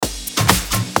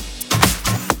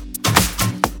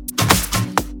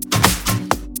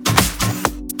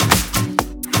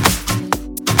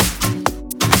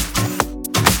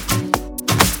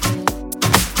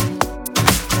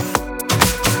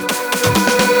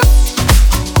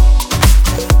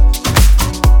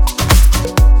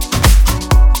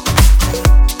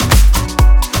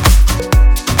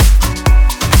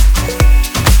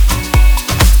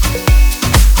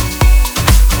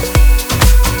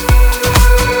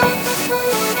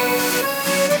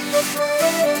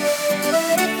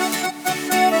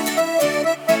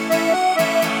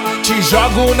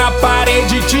jogo na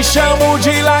parede, te chamo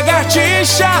de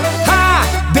lagartixa. Ah,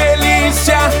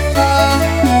 delícia.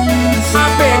 A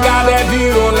pegada é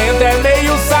violenta, é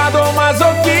meio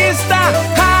sadomasoquista.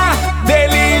 Ah,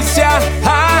 delícia.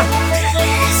 Ah,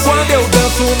 quando eu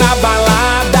danço na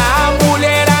balada, a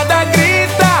mulherada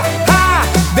grita. Ah,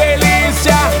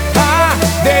 delícia. Ah,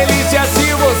 delícia.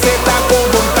 Se você tá com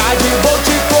vontade, vou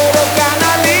te colocar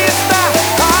na lista.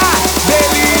 Ah,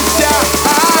 delícia.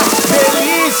 Ah,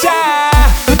 delícia.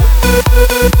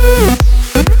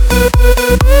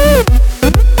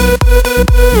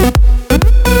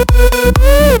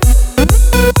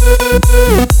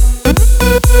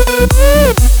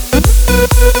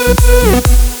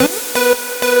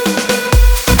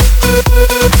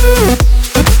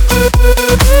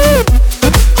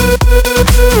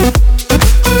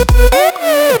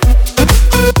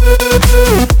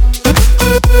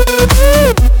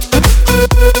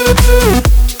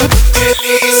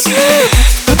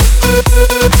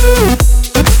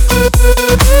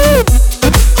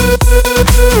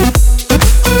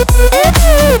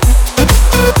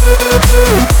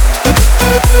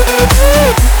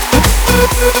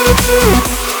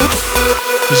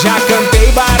 Já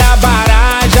cantei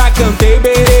barabará, já cantei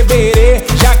bereberê,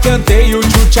 já cantei o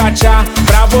tchu-tchá-tchá,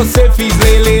 pra você fiz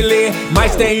lelele.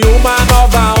 Mas tem uma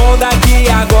nova onda que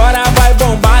agora vai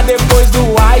bombar. Depois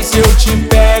do ice eu te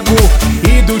pego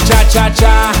e do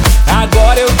tchá-tchá-tchá.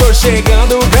 Agora eu tô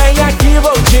chegando, vem aqui,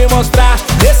 vou te mostrar.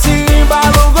 Esse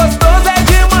embalo gostoso é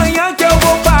de manhã que eu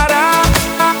vou parar.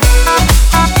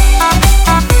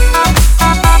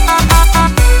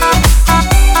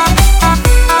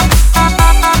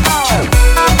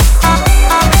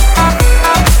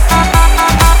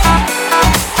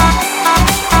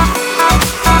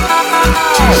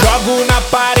 Jogo na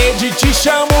parede, te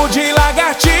chamo de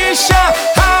lagartixa.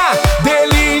 Ah,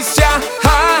 delícia.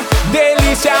 Ah,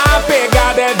 delícia. A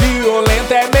pegada é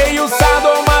violenta, é meio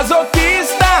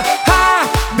sadomasoquista. Ah,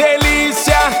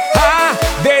 delícia. Ah,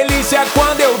 delícia.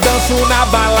 Quando eu danço na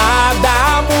balada,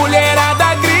 a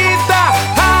mulherada grita.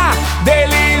 Ah,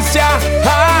 delícia.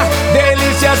 Ah,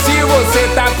 delícia. Se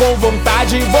você tá com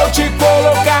vontade, vou te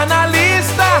colocar na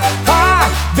lista.